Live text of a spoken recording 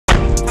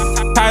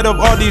Tired of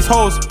all these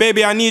hoes,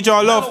 baby, I need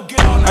your love.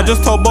 I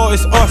just told Bo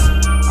it's us.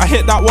 I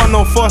hit that one,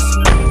 no fuss.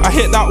 I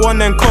hit that one,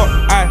 then cut.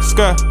 Aye,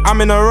 skirt, I'm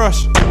in a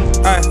rush.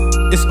 Aye,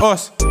 it's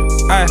us.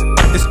 Aye,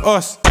 it's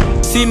us.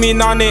 See me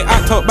now, they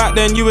act up. Back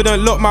then, you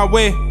wouldn't look my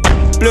way.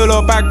 Blue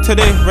little bag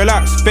today,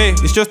 relax, babe,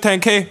 it's just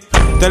 10K.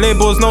 The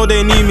labels know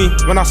they need me.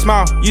 When I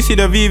smile, you see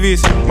the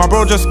VVs. My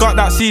bro just got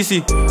that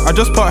CC. I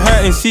just put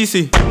her in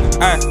CC.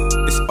 Aye,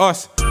 it's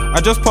us. I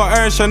just put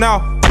her in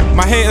Chanel.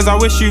 My haters, I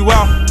wish you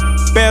well.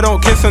 Bear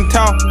don't kiss and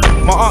tell.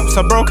 My ops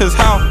are broke as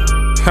hell.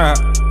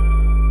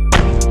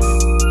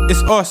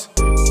 It's us.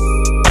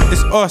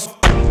 It's us.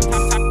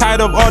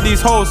 Tired of all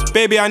these hoes,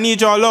 baby, I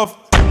need your love.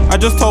 I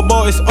just told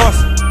Bo it's us.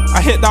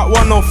 I hit that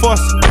one, no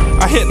fuss.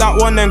 I hit that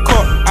one, then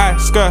cut. Aye,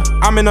 skirt,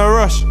 I'm in a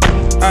rush.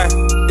 Aye,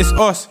 it's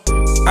us.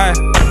 Aye,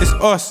 it's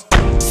us.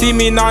 See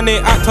me now, they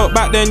act up.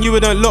 Back then, you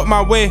wouldn't look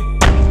my way.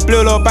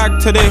 Blue little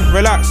bag today,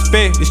 relax,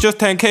 babe, it's just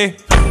 10K.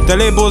 The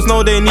labels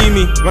know they need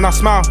me. When I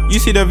smile, you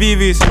see the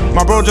VVs.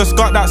 My bro just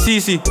got that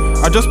CC.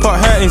 I just put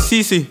her in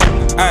CC.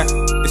 Aye,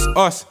 it's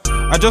us.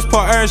 I just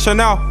put her in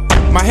Chanel.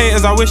 My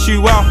haters, I wish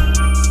you well.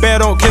 Bear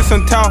don't kiss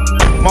and tell.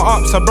 My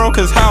ops are broke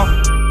as hell.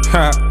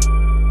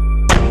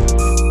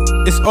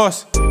 It's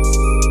us.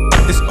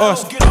 It's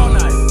us.